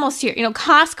 Christmas is almost here.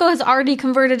 Costco has already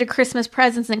converted to Christmas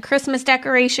presents and Christmas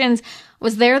decorations. I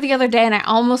was there the other day and I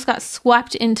almost got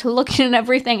swept into looking at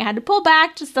everything. I had to pull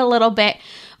back just a little bit.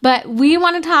 But we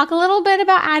want to talk a little bit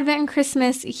about Advent and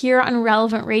Christmas here on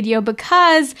Relevant Radio,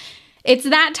 because it's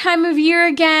that time of year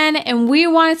again, and we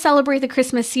want to celebrate the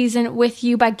Christmas season with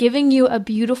you by giving you a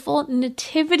beautiful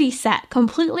nativity set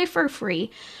completely for free.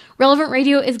 Relevant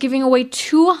Radio is giving away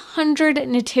 200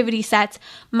 nativity sets.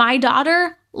 My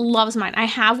daughter loves mine. I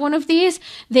have one of these.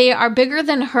 They are bigger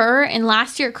than her. And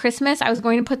last year at Christmas, I was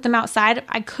going to put them outside.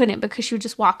 I couldn't, because she would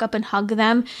just walk up and hug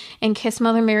them and kiss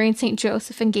Mother Mary and St.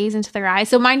 Joseph and gaze into their eyes.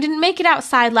 So mine didn't make it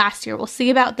outside last year. We'll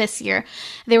see about this year.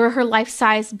 They were her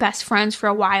life-size best friends for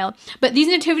a while. But these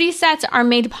nativity sets are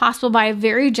made possible by a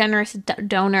very generous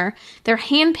donor. They're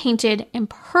hand-painted and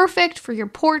perfect for your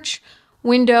porch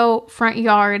window, front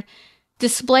yard.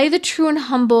 Display the true and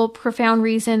humble, profound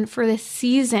reason for this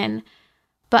season.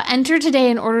 But enter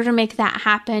today in order to make that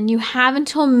happen. You have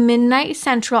until midnight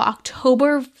Central,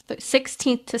 October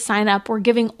 16th to sign up. We're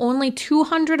giving only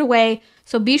 200 away,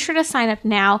 so be sure to sign up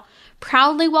now.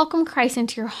 Proudly welcome Christ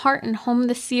into your heart and home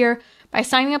this year by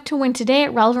signing up to win today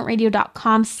at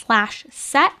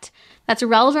relevantradio.com/set. That's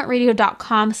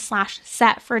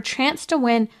relevantradio.com/set for a chance to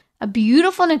win a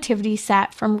beautiful nativity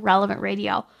set from Relevant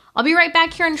Radio. I'll be right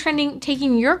back here on Trending,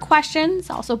 taking your questions,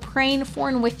 also praying for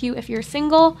and with you if you're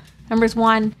single. Numbers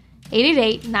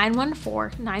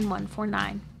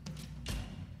 1-888-914-9149.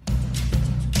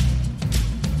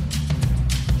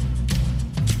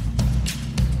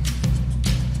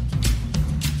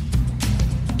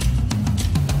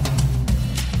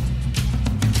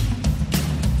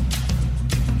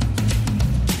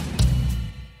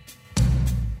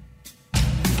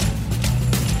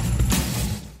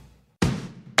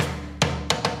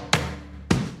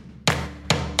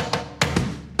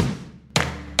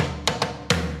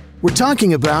 We're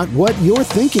talking about what you're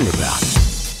thinking about.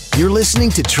 You're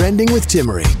listening to Trending with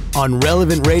Timmerie on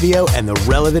Relevant Radio and the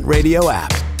Relevant Radio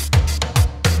app.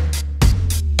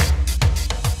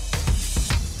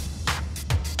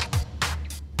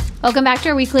 Welcome back to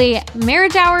our weekly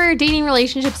marriage hour, dating,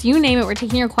 relationships, you name it. We're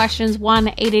taking your questions,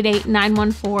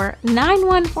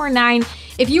 1-888-914-9149.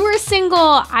 If you are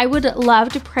single, I would love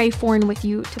to pray for and with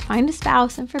you to find a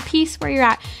spouse and for peace where you're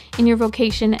at in your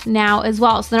vocation now as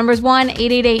well. So the number is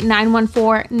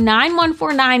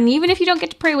 1-888-914-9149. And even if you don't get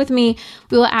to pray with me,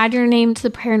 we will add your name to the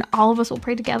prayer and all of us will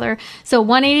pray together. So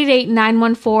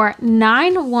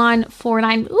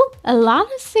 1-888-914-9149. Ooh, a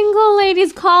lot of single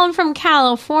ladies calling from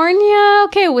California.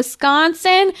 Okay,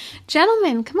 Wisconsin.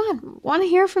 Gentlemen, come on. Want to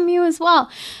hear from you as well.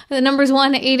 The number is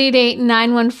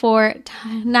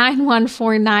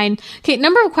 1-888-914-9149. Okay,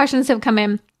 number of questions have come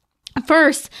in.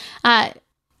 First, I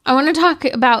want to talk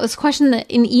about this question, an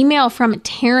email from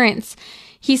Terrence.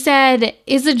 He said,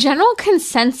 is a general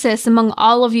consensus among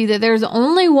all of you that there's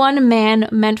only one man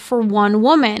meant for one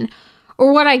woman?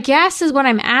 Or what I guess is what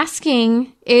I'm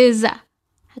asking is,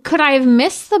 could I have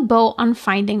missed the boat on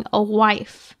finding a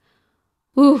wife?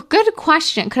 Ooh, good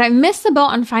question. Could I miss the boat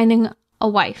on finding a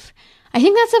wife? I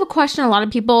think that's a question a lot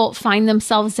of people find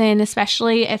themselves in,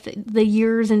 especially if the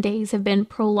years and days have been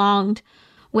prolonged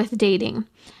with dating.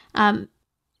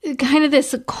 Kind of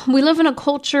this, we live in a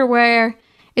culture where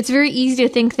it's very easy to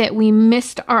think that we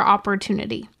missed our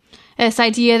opportunity. This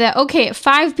idea that, okay, at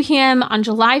 5 p.m. on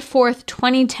July 4th,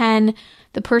 2010,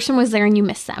 the person was there and you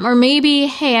missed them. Or maybe,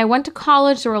 hey, I went to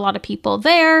college, there were a lot of people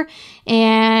there,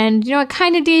 and, I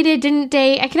kind of dated, didn't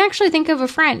date. I can actually think of a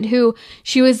friend who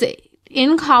she was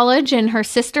in college and her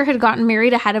sister had gotten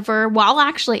married ahead of her while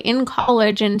actually in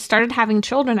college and started having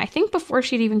children, I think before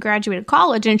she'd even graduated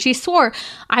college. And she swore,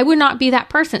 I would not be that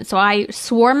person. So I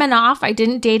swore men off. I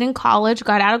didn't date in college,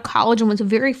 got out of college and was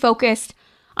very focused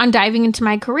on diving into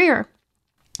my career.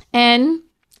 And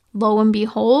lo and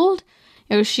behold,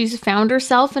 she's found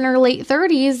herself in her late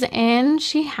 30s and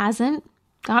she hasn't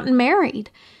gotten married.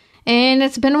 And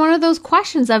it's been one of those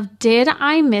questions of, did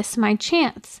I miss my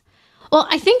chance? Well,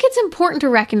 I think it's important to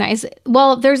recognize,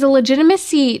 well, there's a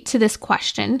legitimacy to this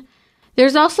question.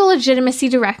 There's also legitimacy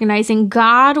to recognizing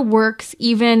God works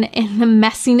even in the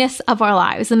messiness of our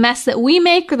lives, the mess that we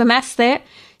make or the mess that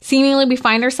seemingly we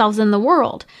find ourselves in the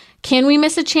world. Can we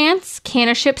miss a chance? Can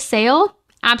a ship sail?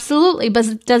 Absolutely.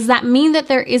 But does that mean that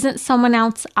there isn't someone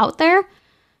else out there?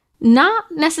 Not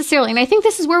necessarily. And I think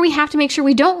this is where we have to make sure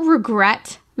we don't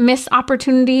regret missed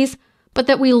opportunities, but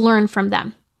that we learn from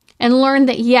them. And learn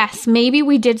that, yes, maybe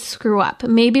we did screw up.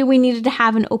 Maybe we needed to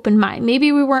have an open mind.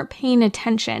 Maybe we weren't paying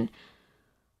attention.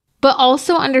 But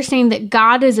also understanding that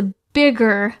God is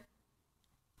bigger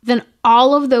than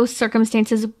all of those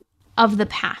circumstances of the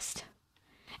past.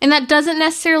 And that doesn't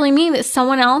necessarily mean that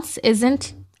someone else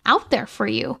isn't out there for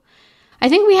you. I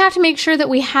think we have to make sure that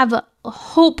we have a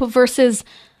hope versus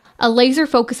a laser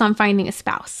focus on finding a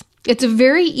spouse. It's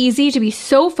very easy to be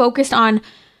so focused on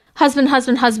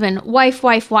husband,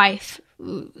 wife,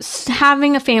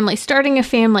 having a family, starting a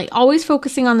family, always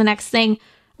focusing on the next thing,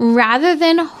 rather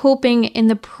than hoping in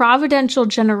the providential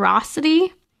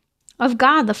generosity of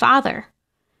God the Father.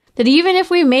 That even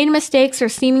if we made mistakes or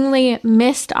seemingly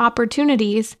missed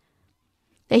opportunities,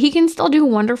 that He can still do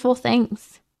wonderful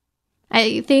things.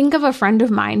 I think of a friend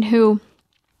of mine who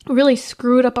really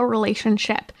screwed up a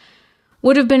relationship,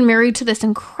 would have been married to this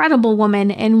incredible woman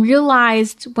and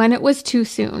realized when it was too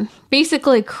soon,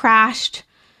 basically crashed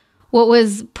what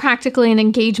was practically an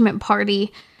engagement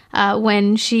party,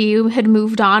 when she had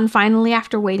moved on finally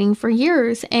after waiting for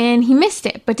years, and he missed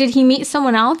it. But did he meet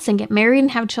someone else and get married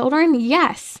and have children?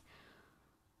 Yes.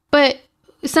 But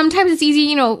sometimes it's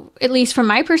easy, at least from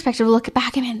my perspective, to look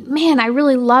back and man, I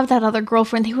really love that other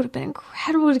girlfriend. They would have been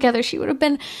incredible together. She would have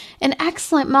been an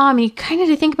excellent mom. You kind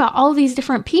of think about all these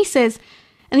different pieces,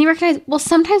 and you recognize, well,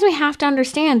 sometimes we have to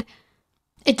understand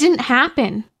it didn't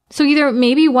happen. So either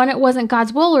maybe one, it wasn't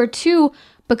God's will, or two,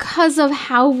 because of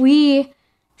how we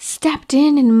stepped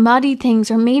in and muddied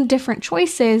things or made different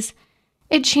choices,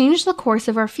 it changed the course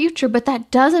of our future. But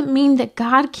that doesn't mean that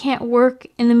God can't work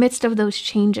in the midst of those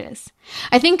changes.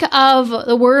 I think of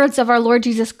the words of our Lord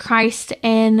Jesus Christ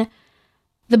in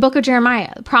the book of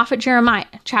Jeremiah, the prophet Jeremiah,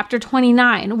 chapter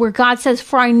 29, where God says,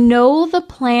 "For I know the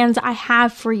plans I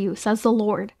have for you, says the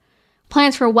Lord,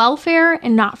 plans for welfare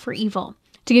and not for evil,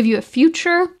 to give you a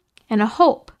future and a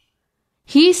hope."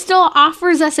 He still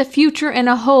offers us a future and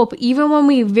a hope, even when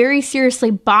we very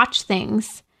seriously botch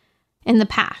things in the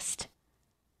past.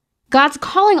 God's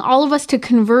calling all of us to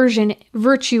conversion,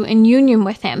 virtue, and union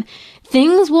with Him.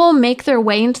 Things will make their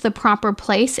way into the proper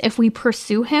place if we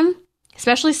pursue Him,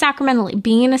 especially sacramentally,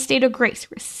 being in a state of grace,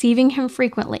 receiving Him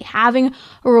frequently, having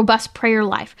a robust prayer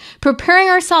life, preparing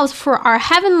ourselves for our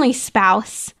heavenly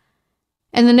spouse,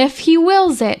 and then if He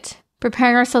wills it,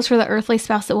 preparing ourselves for the earthly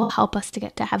spouse that will help us to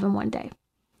get to heaven one day.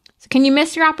 So can you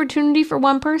miss your opportunity for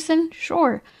one person?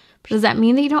 Sure. But does that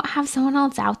mean that you don't have someone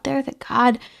else out there that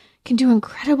God can do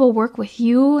incredible work with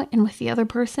you and with the other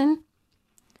person?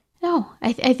 No,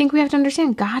 I think we have to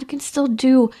understand God can still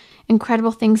do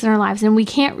incredible things in our lives, and we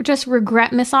can't just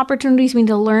regret missed opportunities. We need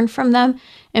to learn from them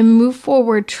and move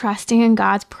forward, trusting in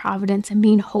God's providence and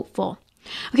being hopeful.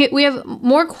 Okay, we have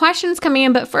more questions coming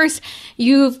in, but first,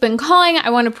 you've been calling. I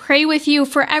want to pray with you.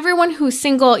 For everyone who's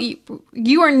single,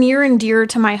 you are near and dear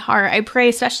to my heart. I pray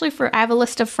especially I have a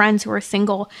list of friends who are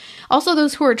single, also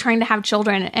those who are trying to have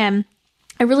children, and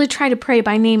I really try to pray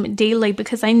by name daily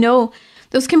because I know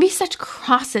those can be such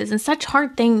crosses and such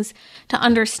hard things to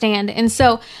understand. And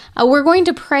so we're going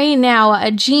to pray now.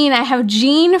 Jean, I have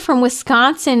Jean from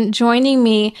Wisconsin joining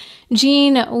me.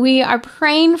 Jean, we are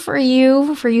praying for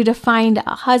you to find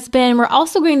a husband. We're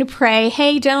also going to pray,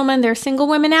 hey, gentlemen, there are single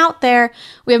women out there.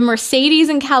 We have Mercedes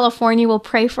in California. We'll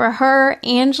pray for her.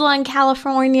 Angela in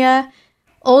California.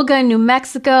 Olga in New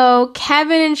Mexico.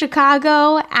 Kevin in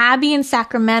Chicago. Abby in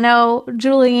Sacramento.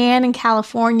 Julianne in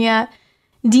California.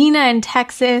 Dina in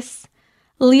Texas,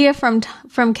 Leah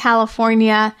from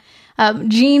California.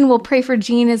 Jean, we'll pray for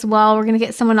Jean as well. We're going to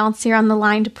get someone else here on the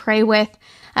line to pray with.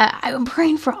 I'm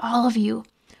praying for all of you,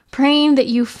 praying that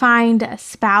you find a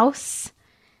spouse,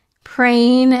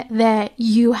 praying that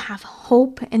you have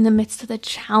hope in the midst of the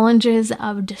challenges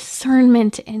of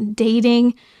discernment and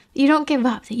dating. You don't give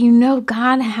up, that you know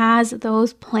God has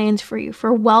those plans for you,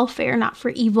 for welfare, not for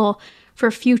evil, for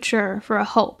future, for a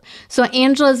hope. So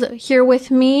Angela's here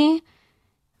with me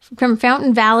from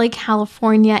Fountain Valley,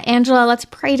 California. Angela, let's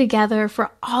pray together for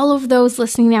all of those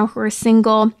listening now who are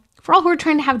single, for all who are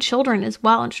trying to have children as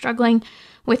well and struggling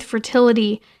with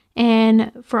fertility,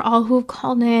 and for all who have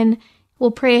called in.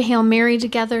 We'll pray a Hail Mary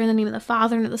together in the name of the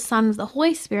Father, and of the Son, and of the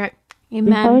Holy Spirit.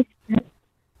 Amen.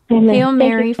 Amen. Hail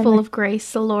Mary, full of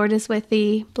grace, the Lord is with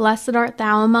thee. Blessed art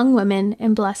thou among women,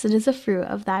 and blessed is the fruit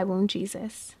of thy womb,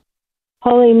 Jesus.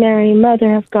 Holy Mary,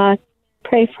 Mother of God,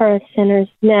 pray for us sinners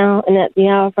now and at the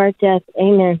hour of our death.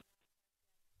 Amen.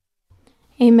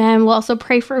 Amen. We'll also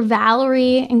pray for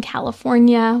Valerie in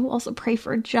California. We'll also pray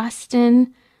for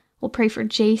Justin. We'll pray for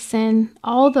Jason,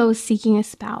 all those seeking a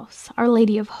spouse. Our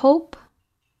Lady of Hope,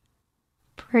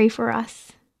 pray for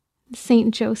us.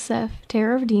 Saint Joseph,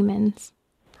 terror of demons,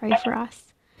 pray for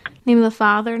us. In the name of the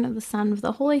Father, and of the Son, and of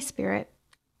the Holy Spirit.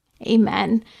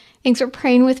 Amen. Thanks for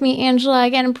praying with me, Angela.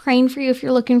 Again, I'm praying for you if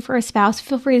you're looking for a spouse.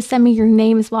 Feel free to send me your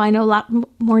name as well. I know a lot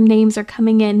more names are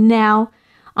coming in now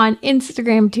on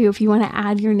Instagram too, if you want to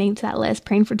add your name to that list.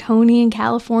 Praying for Tony in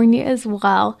California as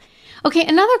well. Okay,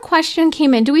 another question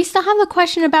came in. Do we still have the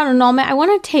question about annulment? I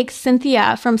want to take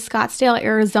Cynthia from Scottsdale,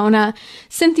 Arizona.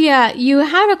 Cynthia, you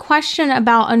had a question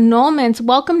about annulments.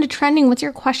 Welcome to Trending. What's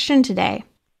your question today?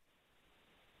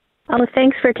 Oh,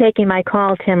 thanks for taking my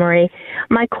call, Timmery.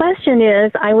 My question is,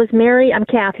 I'm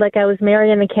Catholic. I was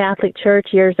married in the Catholic Church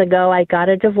years ago. I got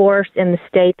a divorce in the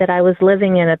state that I was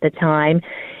living in at the time.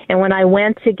 And when I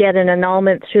went to get an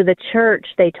annulment through the church,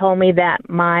 they told me that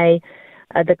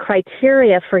the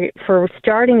criteria for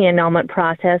starting the annulment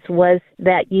process was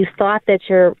that you thought that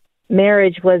your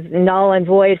marriage was null and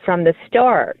void from the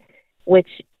start, which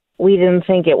we didn't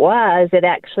think it was. It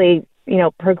actually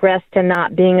progressed to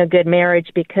not being a good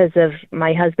marriage because of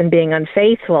my husband being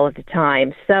unfaithful at the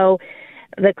time. So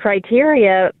the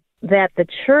criteria that the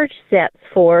church sets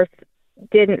forth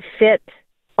didn't fit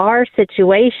our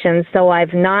situation, so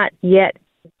I've not yet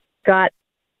got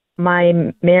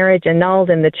my marriage annulled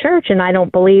in the church, and I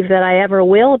don't believe that I ever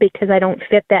will because I don't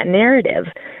fit that narrative,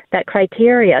 that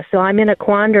criteria. So I'm in a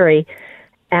quandary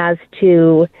as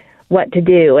to what to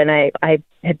do. And I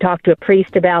had talked to a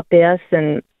priest about this,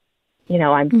 and, you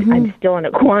know, I'm still in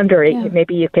a quandary. Yeah.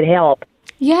 Maybe you could help.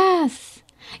 Yes.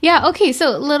 Yeah, okay,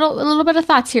 so a little bit of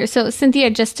thoughts here. So, Cynthia,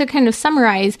 just to kind of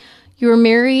summarize, you were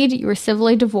married, you were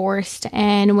civilly divorced,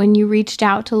 and when you reached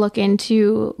out to look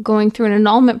into going through an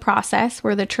annulment process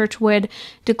where the church would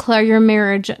declare your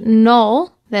marriage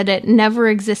null, that it never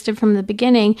existed from the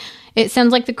beginning, it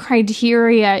sounds like the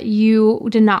criteria you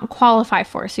did not qualify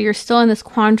for. So you're still in this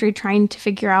quandary trying to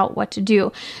figure out what to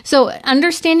do. So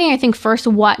understanding, I think, first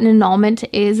what an annulment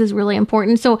is really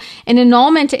important. So an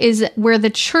annulment is where the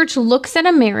church looks at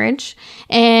a marriage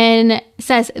and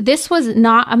says, this was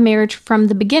not a marriage from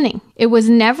the beginning. It was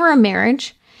never a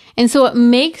marriage. And so it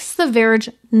makes the marriage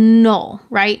null,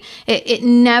 right?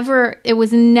 It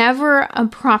was never a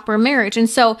proper marriage. And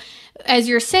so as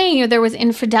you're saying, you know, there was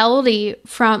infidelity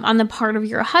on the part of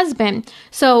your husband.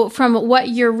 So from what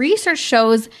your research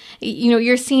shows, you know,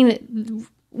 you're seeing,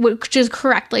 which is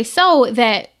correctly so,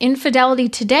 that infidelity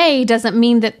today doesn't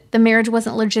mean that the marriage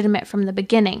wasn't legitimate from the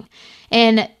beginning.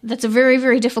 And that's a very,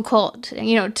 very difficult,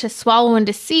 you know, to swallow and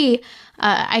to see.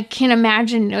 I can't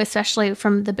imagine, you know, especially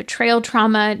from the betrayal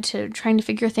trauma to trying to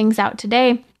figure things out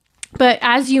today. But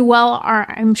as you well are,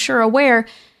 I'm sure, aware,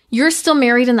 you're still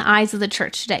married in the eyes of the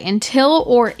church today. Until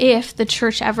or if the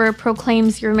church ever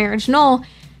proclaims your marriage null,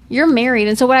 you're married.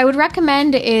 And so what I would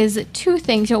recommend is two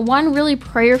things. You know, one, really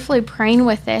prayerfully praying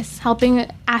with this,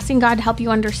 asking God to help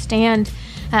you understand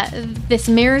this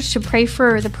marriage, to pray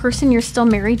for the person you're still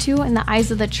married to in the eyes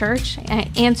of the church,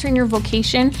 answering your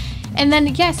vocation. And then,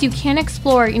 yes, you can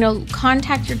explore, you know,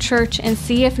 contact your church and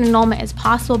see if an annulment is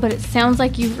possible, but it sounds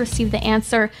like you've received the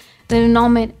answer that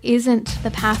annulment isn't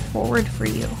the path forward for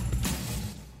you.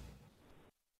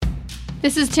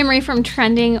 This is Timmerie from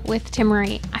Trending with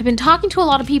Timmerie. I've been talking to a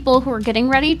lot of people who are getting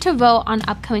ready to vote on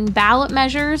upcoming ballot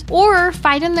measures or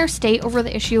fight in their state over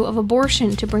the issue of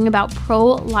abortion to bring about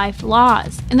pro-life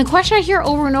laws. And the question I hear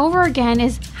over and over again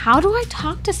is, how do I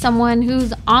talk to someone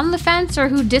who's on the fence or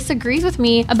who disagrees with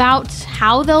me about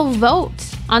how they'll vote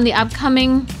on the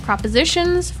upcoming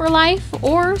propositions for life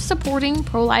or supporting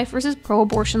pro-life versus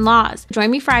pro-abortion laws?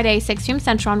 Join me Friday, 6 p.m.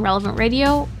 Central on Relevant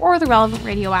Radio or the Relevant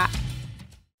Radio app.